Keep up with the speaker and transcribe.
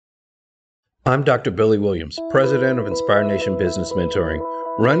I'm Dr. Billy Williams, President of Inspire Nation Business Mentoring.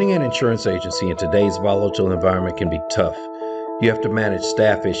 Running an insurance agency in today's volatile environment can be tough. You have to manage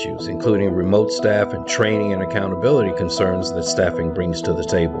staff issues, including remote staff and training and accountability concerns that staffing brings to the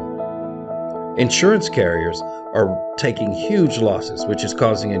table. Insurance carriers are taking huge losses, which is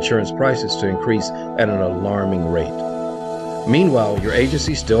causing insurance prices to increase at an alarming rate. Meanwhile, your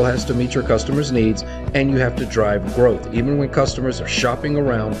agency still has to meet your customers' needs, and you have to drive growth, even when customers are shopping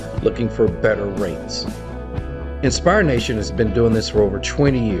around looking for better rates. Inspire Nation has been doing this for over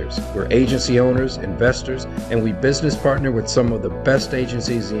 20 years. We're agency owners, investors, and we business partner with some of the best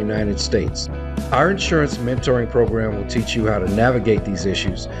agencies in the United States. Our insurance mentoring program will teach you how to navigate these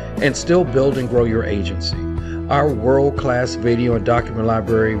issues and still build and grow your agency. Our world-class video and document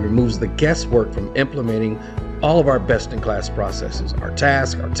library removes the guesswork from implementing all of our best-in-class processes, our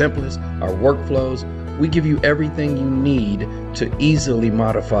tasks, our templates, our workflows. We give you everything you need to easily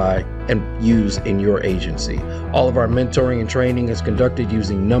modify and use in your agency. All of our mentoring and training is conducted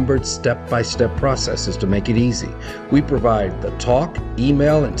using numbered step-by-step processes to make it easy. We provide the talk,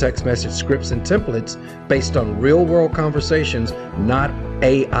 email, and text message scripts and templates based on real-world conversations, not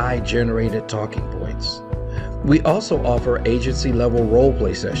AI-generated talking points. We also offer agency-level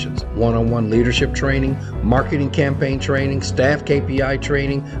role-play sessions, one-on-one leadership training, marketing campaign training, staff KPI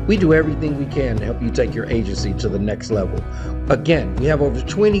training. We do everything we can to help you take your agency to the next level. Again, we have over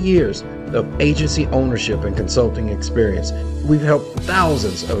 20 years of agency ownership and consulting experience. We've helped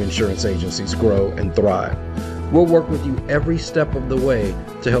thousands of insurance agencies grow and thrive. We'll work with you every step of the way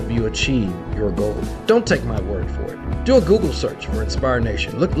to help you achieve your goals. Don't take my word for it. Do a Google search for Inspire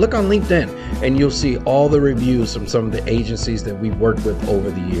Nation. Look on LinkedIn and you'll see all the reviews from some of the agencies that we've worked with over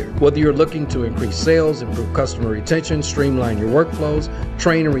the years. Whether you're looking to increase sales, improve customer retention, streamline your workflows,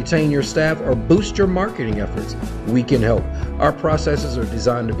 train and retain your staff, or boost your marketing efforts, we can help. Our processes are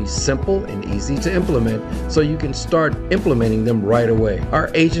designed to be simple and easy to implement so you can start implementing them right away. Our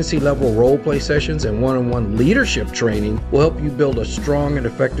agency level role play sessions and one-on-one leadership training will help you build a strong and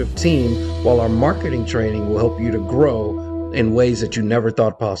effective team, while our marketing training will help you to grow in ways that you never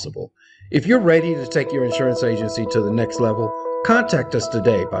thought possible. If you're ready to take your insurance agency to the next level, contact us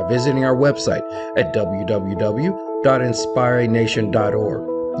today by visiting our website at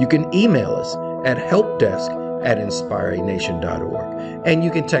www.inspirenation.org. You can email us at helpdesk@inspirenation.org, and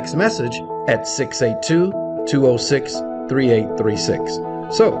you can text message at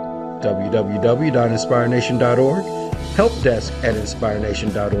 682-206-3836. So, www.inspirenation.org,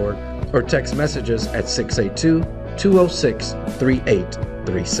 helpdesk@inspirenation.org, or text messages at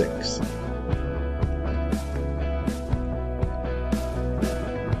 682-206-3836.